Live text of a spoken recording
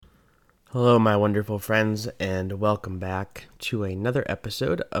Hello, my wonderful friends, and welcome back to another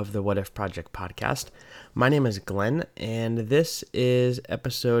episode of the What If Project podcast. My name is Glenn, and this is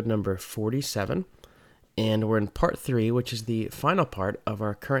episode number 47, and we're in part 3, which is the final part of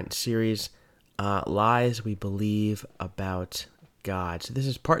our current series, Lies We Believe About God. So this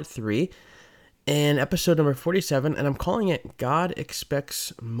is part 3, and episode number 47, and I'm calling it God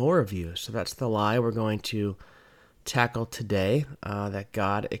Expects More of You. So that's the lie we're going to tackle today, that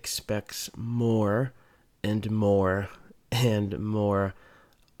God expects more and more and more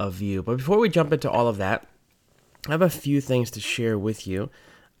of you. But before we jump into all of that, I have a few things to share with you.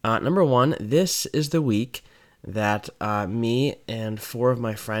 Number one, this is the week that me and 4 of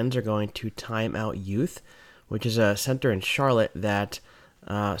my friends are going to Time Out Youth, which is a center in Charlotte that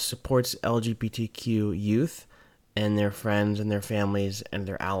supports LGBTQ youth and their friends and their families and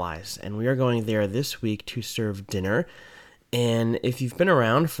their allies. And we are going there this week to serve dinner. And if you've been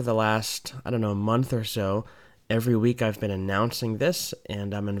around for the last, month or so, every week I've been announcing this,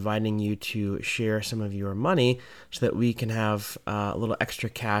 and I'm inviting you to share some of your money so that we can have a little extra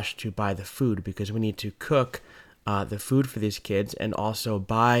cash to buy the food, because we need to cook the food for these kids and also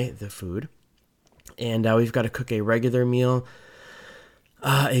buy the food. And we've got to cook a regular meal,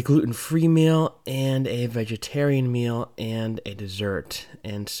 a gluten-free meal, and a vegetarian meal, and a dessert.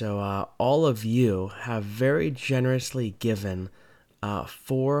 And so all of you have very generously given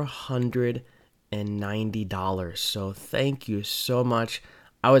 $490. So thank you so much.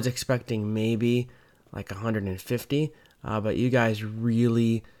 I was expecting maybe like 150, but you guys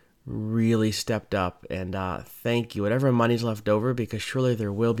really stepped up, and thank you. Whatever money's left over, because surely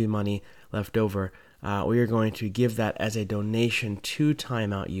there will be money left over, we are going to give that as a donation to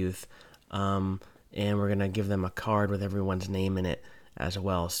Time Out Youth, and we're going to give them a card with everyone's name in it as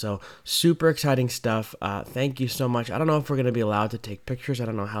well. So super exciting stuff. Thank you so much. I don't know if we're going to be allowed to take pictures. I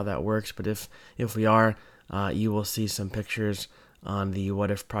don't know how that works, but if we are, you will see some pictures on the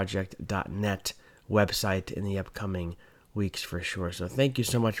whatifproject.net website in the upcoming weeks for sure. So thank you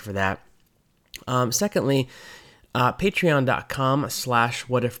so much for that. Secondly,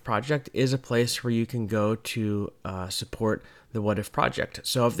 patreon.com/whatifproject is a place where you can go to support the What If Project.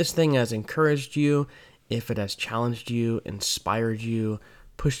 So if this thing has encouraged you, if it has challenged you, inspired you,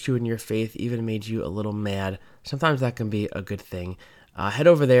 pushed you in your faith, even made you a little mad, sometimes that can be a good thing. Head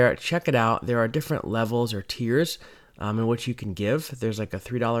over there, check it out. There are different levels or tiers in which you can give. There's like a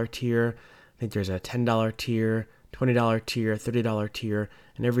 $3 tier. I think there's a $10 tier, $20 tier, $30 tier,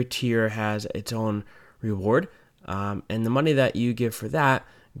 and every tier has its own reward. And the money that you give for that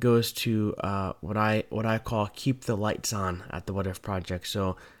goes to what I call keep the lights on at the What If Project.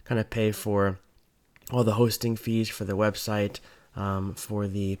 So kind of pay for all the hosting fees for the website, for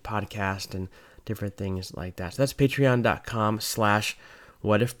the podcast, and different things like that. So that's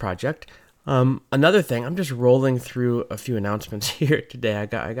patreon.com/whatifproject. Another thing, I'm just rolling through a few announcements here today. I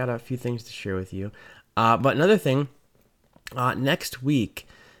got a few things to share with you. But another thing, next week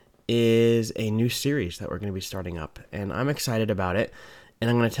is a new series that we're going to be starting up, and I'm excited about it. And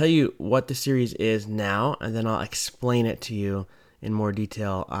I'm going to tell you what the series is now, and then I'll explain it to you in more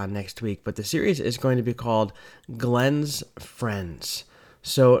detail next week. But the series is going to be called Glenn's Friends.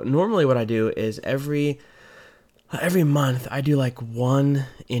 So normally what I do is every month I do like one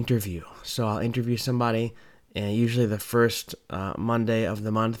interview. So I'll interview somebody, and usually the first Monday of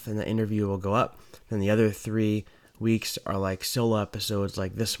the month, and the interview will go up. Then the other 3 weeks are like solo episodes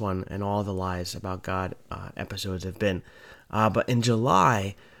like this one, and all the Lies About God episodes have been. But in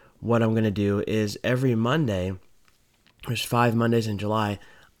July, what I'm going to do is every Monday, there's 5 Mondays in July,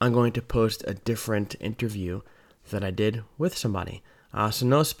 I'm going to post a different interview that I did with somebody. So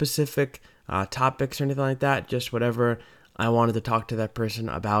no specific topics or anything like that, just whatever I wanted to talk to that person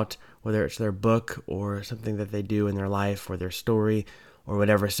about, whether it's their book or something that they do in their life or their story or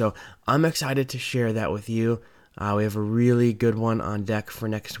whatever. So I'm excited to share that with you. We have a really good one on deck for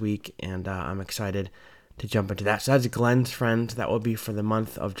next week, and I'm excited to jump into that. So that's Glenn's Friends. That will be for the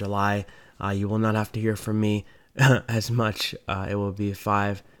month of July. You will not have to hear from me as much. It will be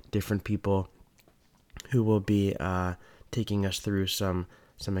 5 different people who will be taking us through some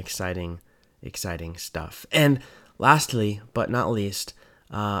exciting stuff. And lastly, but not least,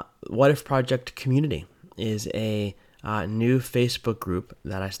 What If Project Community is a new Facebook group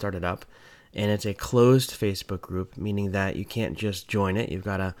that I started up. And it's a closed Facebook group, meaning that you can't just join it. You've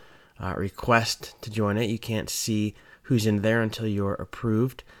got to request to join it. You can't see who's in there until you're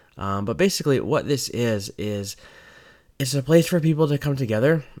approved. But basically what this is it's a place for people to come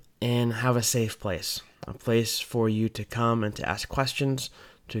together and have a safe place. A place for you to come and to ask questions,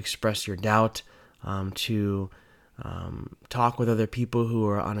 to express your doubt, to talk with other people who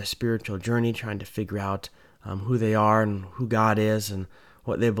are on a spiritual journey, trying to figure out who they are and who God is and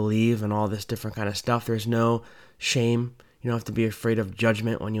what they believe and all this different kind of stuff. There's no shame. You don't have to be afraid of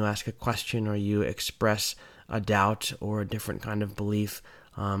judgment when you ask a question or you express a doubt or a different kind of belief.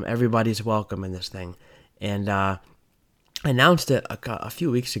 Everybody's welcome in this thing. And I announced it a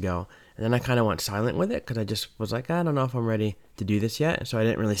few weeks ago, and then I kind of went silent with it because I just was like, I don't know if I'm ready to do this yet. So I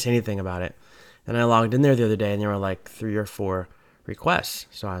didn't really say anything about it. Then I logged in there the other day, and there were like 3 or 4 requests.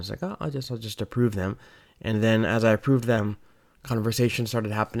 So I was like, oh, I'll just approve them. And then as I approved them, conversation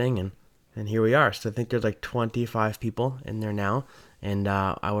started happening, and here we are. So I think there's like 25 people in there now, and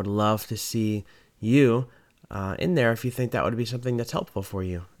I would love to see you in there if you think that would be something that's helpful for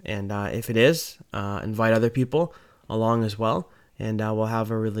you. And if it is, invite other people along as well, and we'll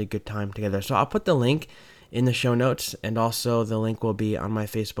have a really good time together. So I'll put the link in the show notes, and also the link will be on my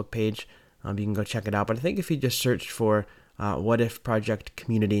Facebook page. You can go check it out. But I think if you just search for What If Project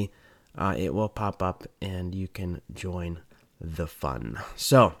Community, it will pop up and you can join the fun.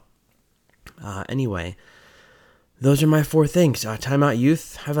 So anyway, those are my 4 things. Time Out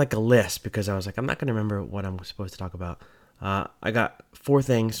Youth, I have like a list because I was like, I'm not going to remember what I'm supposed to talk about. I got 4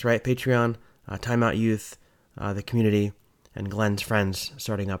 things, right? Patreon, Time Out Youth, the community, and Glenn's Friends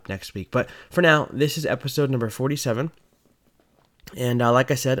starting up next week. But for now, this is episode number 47. And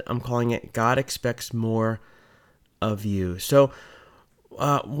like I said, I'm calling it God Expects More of You. So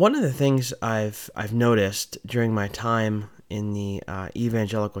one of the things I've noticed during my time in the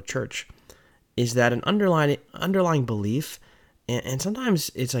evangelical church is that an underlying belief, and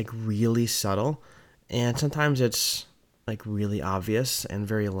sometimes it's like really subtle, and sometimes it's like really obvious and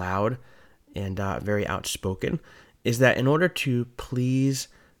very loud and very outspoken, is that in order to please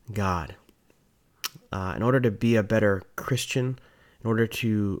God, in order to be a better Christian, in order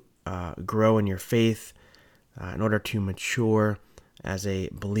to grow in your faith, in order to mature as a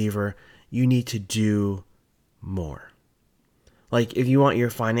believer, you need to do more. Like if you want your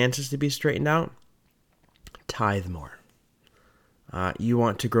finances to be straightened out, tithe more. You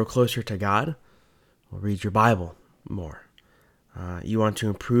want to grow closer to God, well, read your Bible more. You want to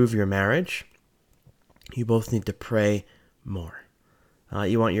improve your marriage, you both need to pray more.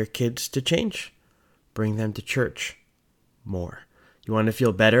 You want your kids to change, bring them to church more. You want to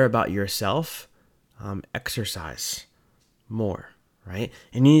feel better about yourself, exercise more, right?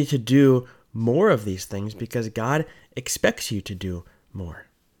 And you need to do more of these things because God expects you to do more.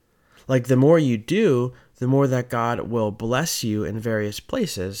 Like the more you do, the more that God will bless you in various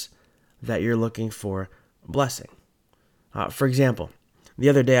places that you're looking for blessing. For example, the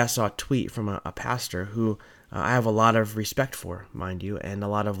other day I saw a tweet from a pastor who I have a lot of respect for, mind you, and a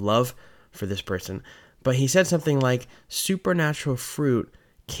lot of love for this person. But he said something like, supernatural fruit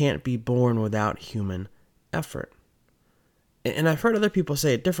can't be born without human effort. And I've heard other people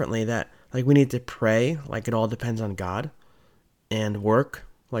say it differently, that like we need to pray like it all depends on God, and work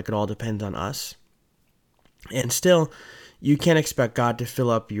like it all depends on us. And still, you can't expect God to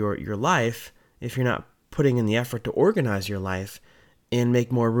fill up your life if you're not putting in the effort to organize your life and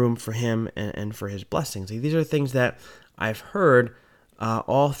make more room for Him and for His blessings. Like, these are things that I've heard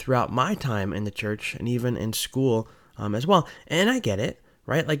all throughout my time in the church and even in school as well. And I get it,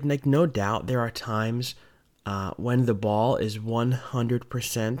 right? Like no doubt there are times when the ball is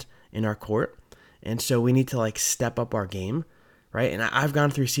 100% in our court. And so we need to like step up our game, right? And I've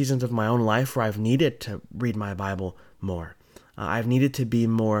gone through seasons of my own life where I've needed to read my Bible more. I've needed to be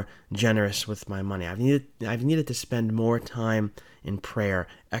more generous with my money. I've needed to spend more time in prayer,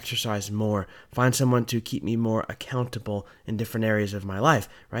 exercise more, find someone to keep me more accountable in different areas of my life,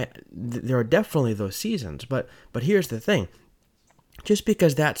 right? There are definitely those seasons, but here's the thing. Just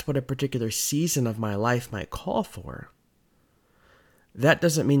because that's what a particular season of my life might call for, that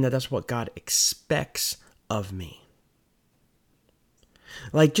doesn't mean that that's what God expects of me.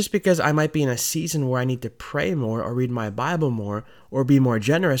 Like, just because I might be in a season where I need to pray more or read my Bible more or be more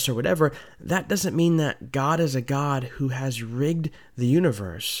generous or whatever, that doesn't mean that God is a God who has rigged the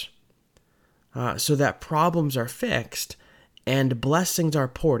universe so that problems are fixed and blessings are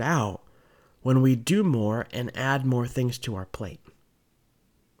poured out when we do more and add more things to our plate,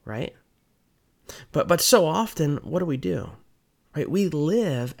 right? But so often, what do? Right? We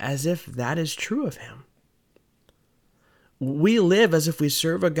live as if that is true of Him. We live as if we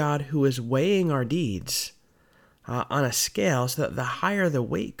serve a God who is weighing our deeds on a scale so that the higher the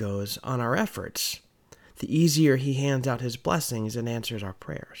weight goes on our efforts, the easier He hands out His blessings and answers our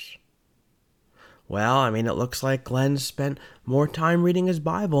prayers. Well, I mean, it looks like Glenn spent more time reading his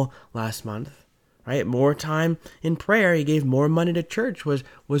Bible last month, right? More time in prayer. He gave more money to church,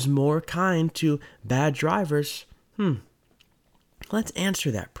 was more kind to bad drivers. let's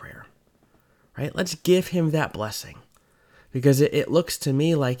answer that prayer, right? Let's give him that blessing, because it looks to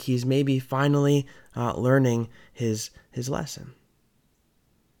me like he's maybe finally learning his lesson.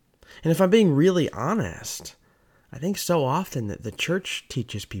 And if I'm being really honest, I think so often that the church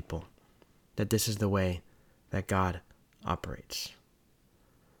teaches people that this is the way that God operates.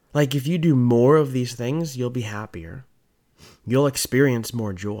 Like, if you do more of these things, you'll be happier. You'll experience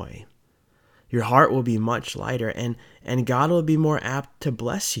more joy. Your heart will be much lighter, and God will be more apt to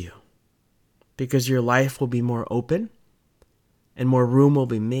bless you, because your life will be more open and more room will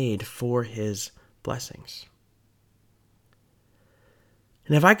be made for his blessings.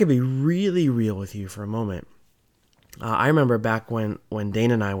 And if I could be really real with you for a moment, I remember back when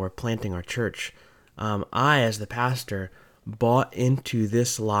Dana and I were planting our church, I, as the pastor, bought into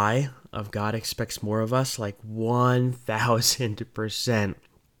this lie of God expects more of us, like 1,000%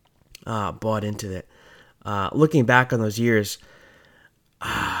 bought into it. Looking back on those years,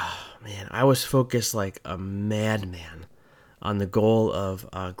 man, I was focused like a madman on the goal of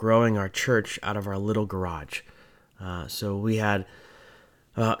growing our church out of our little garage. So we had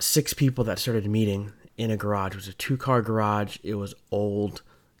 6 people that started meeting in a garage. It was a 2-car garage. It was old.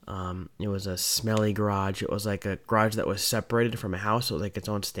 It was a smelly garage. It was like a garage that was separated from a house. So it was like its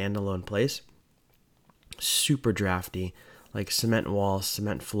own standalone place. Super drafty, like cement walls,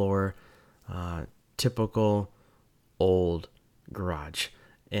 cement floor, typical old garage.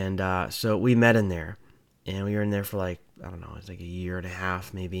 And so we met in there, and we were in there for like, I don't know, it was like a year and a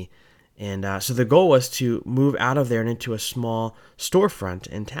half maybe. And so the goal was to move out of there and into a small storefront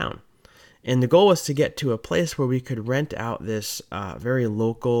in town. And the goal was to get to a place where we could rent out this very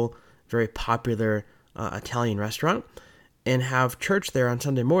local, very popular Italian restaurant and have church there on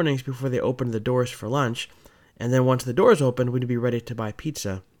Sunday mornings before they opened the doors for lunch. And then once the doors opened, we'd be ready to buy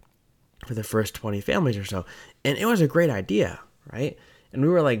pizza for the first 20 families or so. And it was a great idea, right? And we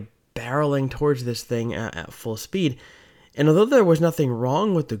were like barreling towards this thing at full speed. And although there was nothing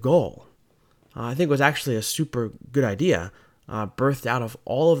wrong with the goal, I think it was actually a super good idea, birthed out of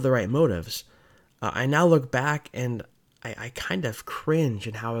all of the right motives. I now look back and I kind of cringe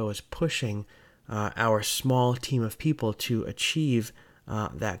at how I was pushing our small team of people to achieve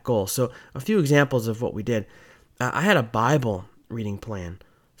that goal. So a few examples of what we did. I had a Bible reading plan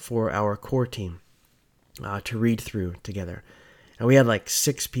for our core team to read through together. And we had like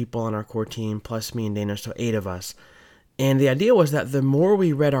 6 people on our core team, plus me and Dana, so 8 of us. And the idea was that the more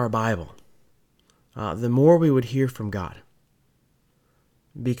we read our Bible, the more we would hear from God.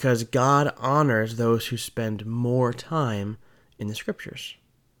 Because God honors those who spend more time in the scriptures.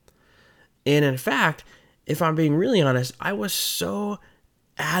 And in fact, if I'm being really honest, I was so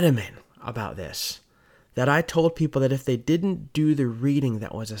adamant about this that I told people that if they didn't do the reading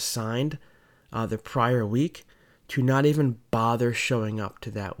that was assigned the prior week, to not even bother showing up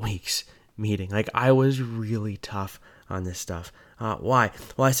to that week's meeting. Like, I was really tough on this stuff. Why?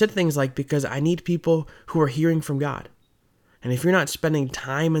 Well, I said things like, because I need people who are hearing from God. And if you're not spending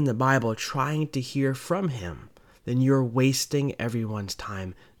time in the Bible trying to hear from him, then you're wasting everyone's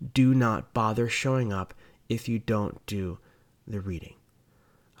time. Do not bother showing up if you don't do the reading.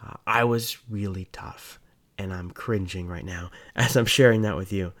 I was really tough, and I'm cringing right now as I'm sharing that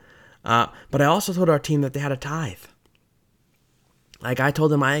with you. But I also told our team that they had a tithe. Like, I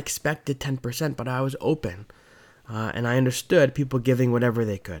told them I expected 10%, but I was open. And I understood people giving whatever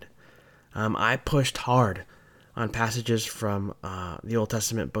they could. I pushed hard on passages from the Old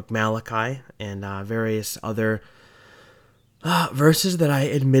Testament book Malachi and various other verses that I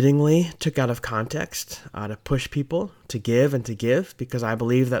admittingly took out of context to push people to give and to give, because I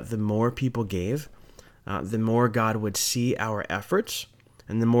believe that the more people gave, the more God would see our efforts,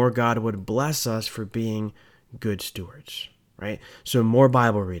 and the more God would bless us for being good stewards, right? So more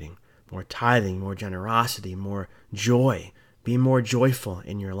Bible reading, more tithing, more generosity, more joy. Be more joyful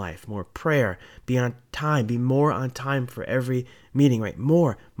in your life, more prayer, be on time, be more on time for every meeting, right?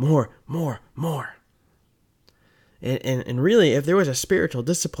 More. And really, if there was a spiritual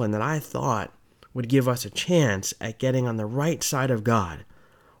discipline that I thought would give us a chance at getting on the right side of God,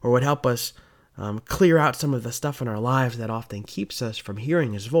 or would help us clear out some of the stuff in our lives that often keeps us from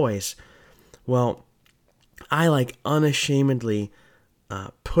hearing his voice, well, I unashamedly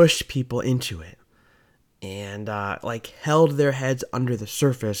pushed people into it. And held their heads under the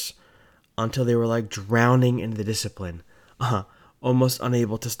surface until they were drowning in the discipline, almost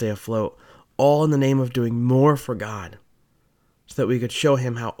unable to stay afloat, all in the name of doing more for God, so that we could show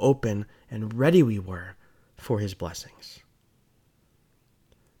him how open and ready we were for his blessings.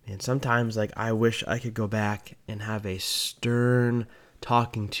 And sometimes, I wish I could go back and have a stern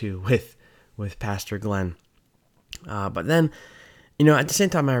talking to with Pastor Glenn. But then, at the same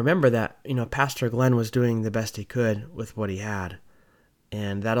time, I remember that, Pastor Glenn was doing the best he could with what he had.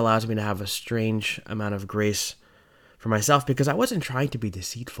 And that allows me to have a strange amount of grace for myself because I wasn't trying to be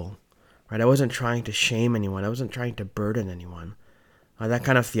deceitful, right? I wasn't trying to shame anyone. I wasn't trying to burden anyone. That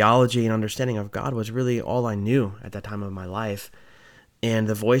kind of theology and understanding of God was really all I knew at that time of my life. And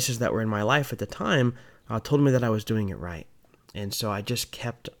the voices that were in my life at the time told me that I was doing it right. And so I just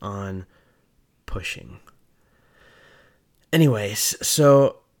kept on pushing. Anyways,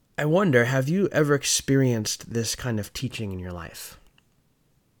 so I wonder, have you ever experienced this kind of teaching in your life?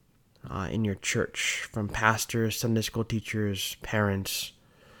 In your church, from pastors, Sunday school teachers, parents,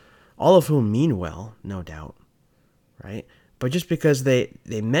 all of whom mean well, no doubt, right? But just because they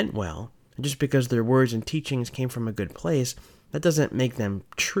meant well, and just because their words and teachings came from a good place, that doesn't make them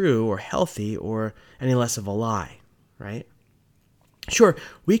true or healthy or any less of a lie, right? Sure,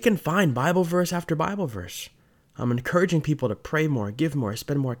 we can find Bible verse after Bible verse. I'm encouraging people to pray more, give more,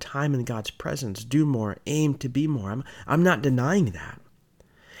 spend more time in God's presence, do more, aim to be more. I'm not denying that.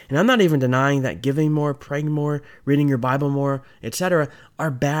 And I'm not even denying that giving more, praying more, reading your Bible more, etc. are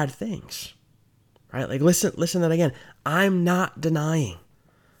bad things, right? Like listen to that again. I'm not denying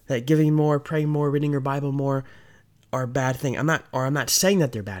that giving more, praying more, reading your Bible more are bad things. I'm not saying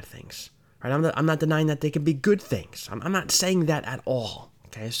that they're bad things, right? I'm not denying that they can be good things. I'm not saying that at all.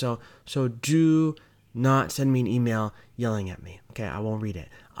 Okay, so do not send me an email yelling at me. Okay, I won't read it.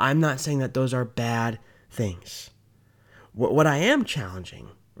 I'm not saying that those are bad things. What I am challenging,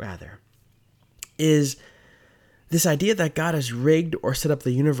 rather, is this idea that God has rigged or set up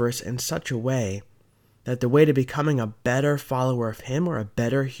the universe in such a way that the way to becoming a better follower of Him or a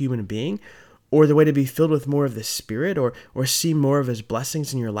better human being, or the way to be filled with more of the Spirit or see more of His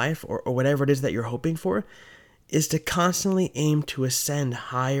blessings in your life or whatever it is that you're hoping for, is to constantly aim to ascend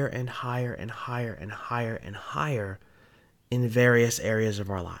higher and higher and higher and higher and higher in various areas of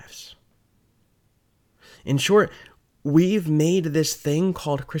our lives. In short, we've made this thing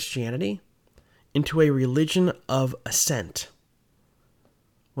called Christianity into a religion of ascent,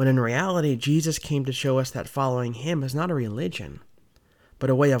 when in reality, Jesus came to show us that following Him is not a religion, but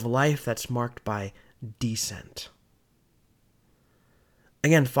a way of life that's marked by descent.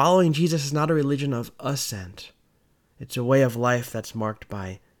 Again, following Jesus is not a religion of ascent. It's a way of life that's marked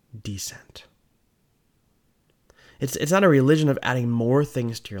by descent. It's not a religion of adding more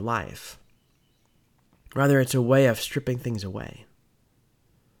things to your life. Rather, it's a way of stripping things away.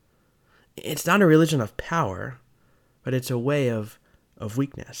 It's not a religion of power, but it's a way of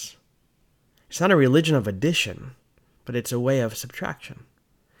weakness. It's not a religion of addition, but it's a way of subtraction.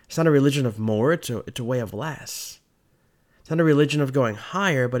 It's not a religion of more, it's a way of less. It's not a religion of going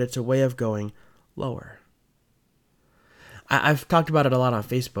higher, but it's a way of going lower. I've talked about it a lot on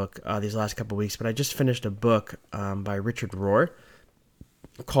Facebook these last couple of weeks, but I just finished a book by Richard Rohr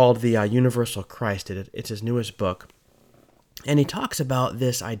called The Universal Christ. It's his newest book. And he talks about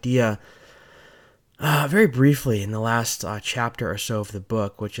this idea very briefly in the last chapter or so of the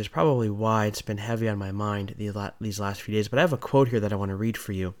book, which is probably why it's been heavy on my mind these last few days. But I have a quote here that I want to read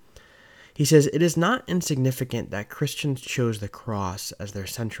for you. He says, "It is not insignificant that Christians chose the cross as their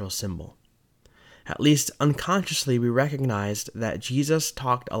central symbol. At least unconsciously, we recognized that Jesus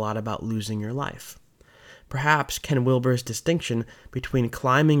talked a lot about losing your life. Perhaps Ken Wilber's distinction between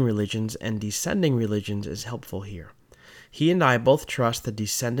climbing religions and descending religions is helpful here. He and I both trust the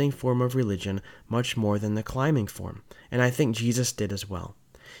descending form of religion much more than the climbing form, and I think Jesus did as well.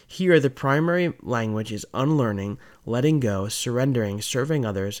 Here, the primary language is unlearning, letting go, surrendering, serving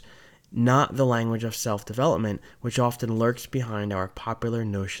others, not the language of self-development, which often lurks behind our popular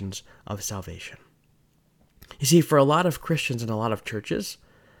notions of salvation." You see, for a lot of Christians and a lot of churches,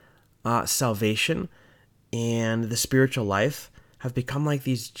 salvation and the spiritual life have become like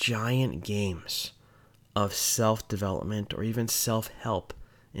these giant games of self-development or even self-help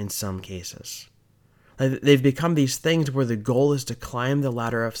in some cases. They've become these things where the goal is to climb the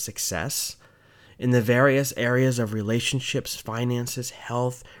ladder of success in the various areas of relationships, finances,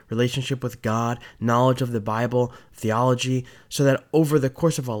 health, relationship with God, knowledge of the Bible, theology, so that over the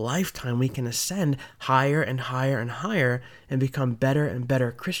course of a lifetime we can ascend higher and higher and higher and become better and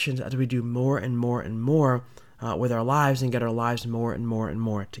better Christians as we do more and more and more with our lives and get our lives more and more and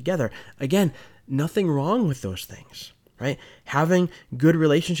more together. Again, nothing wrong with those things, right? Having good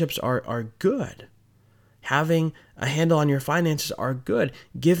relationships are good. Having a handle on your finances are good.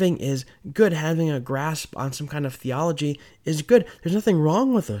 Giving is good. Having a grasp on some kind of theology is good. There's nothing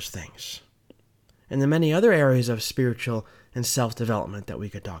wrong with those things. And the many other areas of spiritual and self-development that we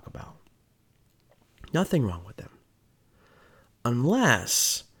could talk about. Nothing wrong with them.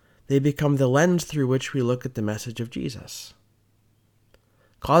 Unless they become the lens through which we look at the message of Jesus,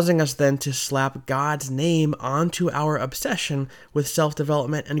 causing us then to slap God's name onto our obsession with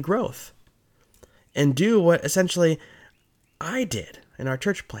self-development and growth, and do what essentially I did in our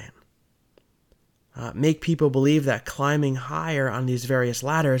church plan. Make people believe that climbing higher on these various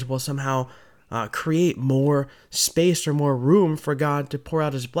ladders will somehow create more space or more room for God to pour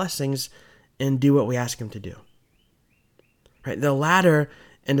out his blessings and do what we ask him to do. Right? The ladder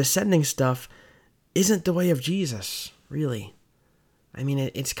and ascending stuff isn't the way of Jesus, really. I mean,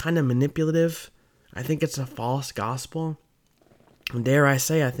 it's kind of manipulative. I think it's a false gospel. And dare I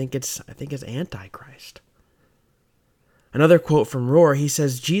say, I think it's antichrist. Another quote from Rohr, he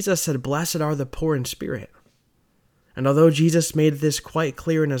says, Jesus said, "Blessed are the poor in spirit." And although Jesus made this quite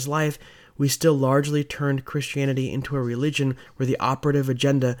clear in his life, we still largely turned Christianity into a religion where the operative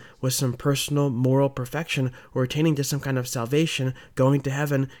agenda was some personal moral perfection or attaining to some kind of salvation, going to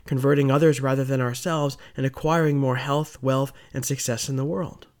heaven, converting others rather than ourselves, and acquiring more health, wealth, and success in the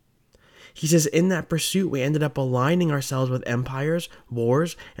world. He says in that pursuit, we ended up aligning ourselves with empires,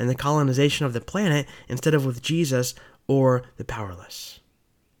 wars, and the colonization of the planet instead of with Jesus or the powerless.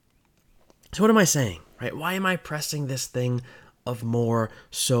 So what am I saying, right? Why am I pressing this thing of more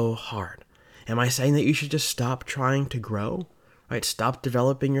so hard? Am I saying that you should just stop trying to grow, right? Stop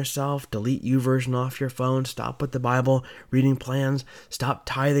developing yourself, delete YouVersion off your phone, stop with the Bible reading plans, stop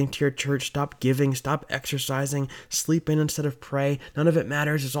tithing to your church, stop giving, stop exercising, sleep in instead of pray. None of it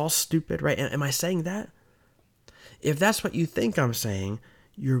matters. It's all stupid, right? Am I saying that? If that's what you think I'm saying,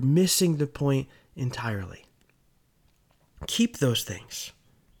 you're missing the point entirely. Keep those things.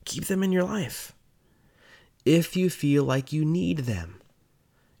 Keep them in your life if you feel like you need them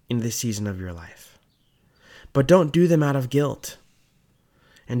in this season of your life. But don't do them out of guilt.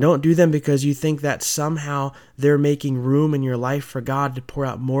 And don't do them because you think that somehow they're making room in your life for God to pour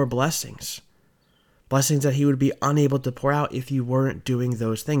out more blessings. Blessings that he would be unable to pour out if you weren't doing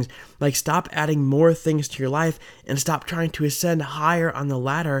those things. Like, stop adding more things to your life and stop trying to ascend higher on the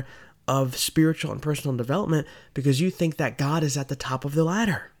ladder of spiritual and personal development because you think that God is at the top of the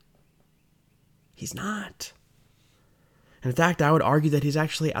ladder. He's not. In fact, I would argue that he's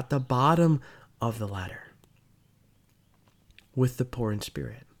actually at the bottom of the ladder with the poor in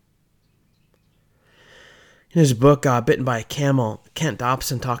spirit. In his book, Bitten by a Camel, Kent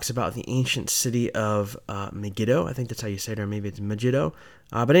Dobson talks about the ancient city of Megiddo. I think that's how you say it, or maybe it's Megiddo.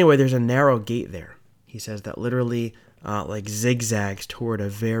 But anyway, there's a narrow gate there. He says that literally like zigzags toward a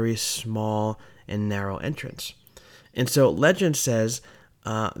very small and narrow entrance. And so legend says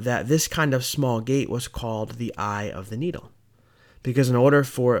that this kind of small gate was called the Eye of the Needle. Because in order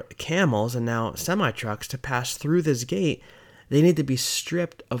for camels and now semi-trucks to pass through this gate, they need to be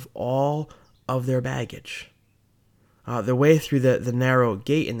stripped of all of their baggage. The way through the narrow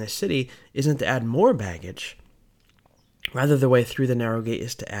gate in the city isn't to add more baggage. Rather, the way through the narrow gate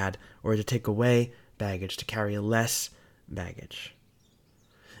is to add or to take away baggage, to carry less baggage.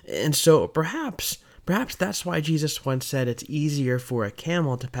 And so perhaps that's why Jesus once said it's easier for a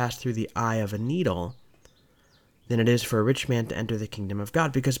camel to pass through the eye of a needle than it is for a rich man to enter the kingdom of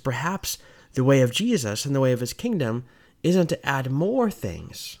God. Because perhaps the way of Jesus and the way of his kingdom isn't to add more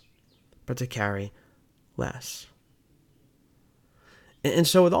things, but to carry less. And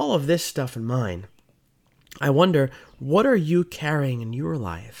so with all of this stuff in mind, I wonder, what are you carrying in your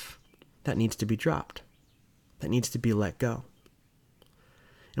life that needs to be dropped, that needs to be let go?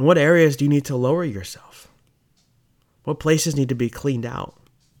 In what areas do you need to lower yourself? What places need to be cleaned out?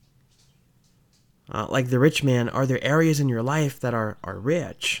 Like the rich man, are there areas in your life that are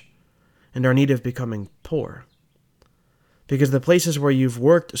rich and are in need of becoming poor? Because the places where you've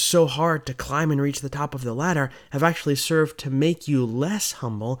worked so hard to climb and reach the top of the ladder have actually served to make you less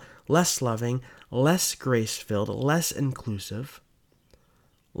humble, less loving, less grace-filled, less inclusive,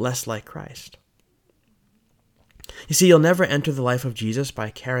 less like Christ. You see, you'll never enter the life of Jesus by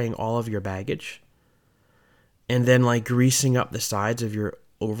carrying all of your baggage and then like greasing up the sides of your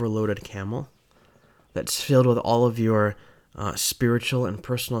overloaded camel that's filled with all of your spiritual and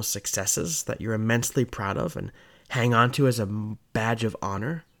personal successes that you're immensely proud of and hang on to as a badge of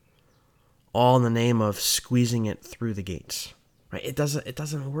honor, all in the name of squeezing it through the gates. Right? It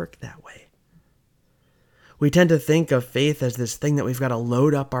doesn't work that way. We tend to think of faith as this thing that we've got to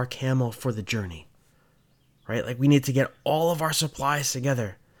load up our camel for the journey. Right? Like we need to get all of our supplies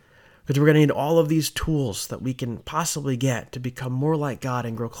together because we're going to need all of these tools that we can possibly get to become more like God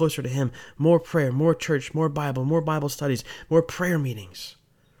and grow closer to Him. More prayer, more church, more Bible studies, more prayer meetings.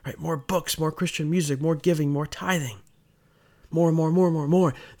 Right? More books, more Christian music, more giving, more tithing.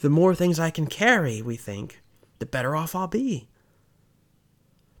 More. The more things I can carry, we think, the better off I'll be.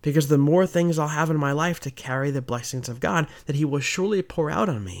 Because the more things I'll have in my life to carry the blessings of God that he will surely pour out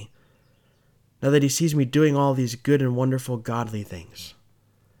on me, now that he sees me doing all these good and wonderful godly things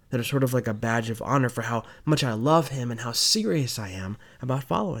that are sort of like a badge of honor for how much I love him and how serious I am about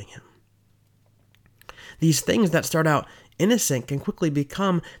following him. These things that start out innocent can quickly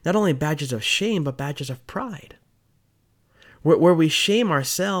become not only badges of shame, but badges of pride, where we shame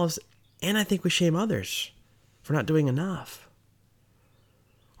ourselves, and I think we shame others for not doing enough.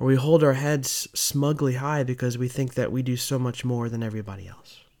 Or we hold our heads smugly high because we think that we do so much more than everybody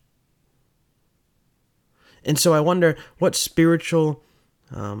else. And so I wonder what spiritual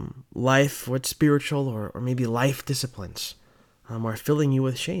life, what spiritual or maybe life disciplines are filling you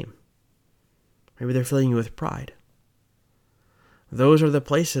with shame. Maybe they're filling you with pride. Those are the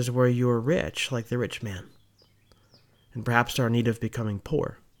places where you are rich, like the rich man, and perhaps are in need of becoming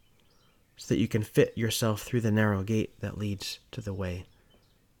poor, so that you can fit yourself through the narrow gate that leads to the way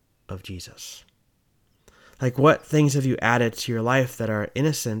of Jesus. Like, what things have you added to your life that are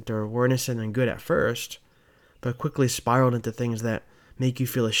innocent or were innocent and good at first, but quickly spiraled into things that make you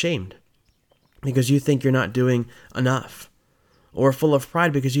feel ashamed because you think you're not doing enough, or full of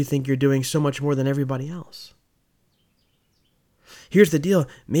pride because you think you're doing so much more than everybody else? Here's the deal.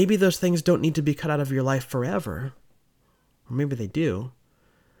 Maybe those things don't need to be cut out of your life forever, or maybe they do,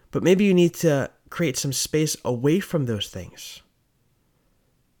 but maybe you need to create some space away from those things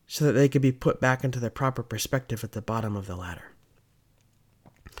so that they can be put back into their proper perspective at the bottom of the ladder.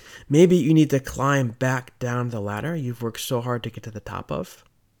 Maybe you need to climb back down the ladder you've worked so hard to get to the top of,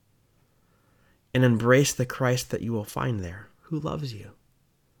 and embrace the Christ that you will find there, who loves you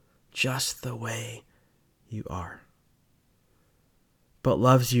just the way you are, but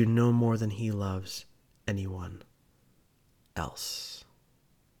loves you no more than he loves anyone else.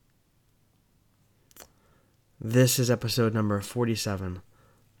 This is episode number 47,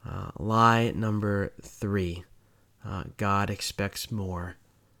 lie number 3. God expects more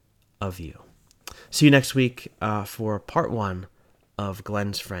of you. See you next week for part 1 of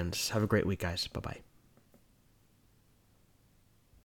Glenn's Friends. Have a great week, guys. Bye-bye.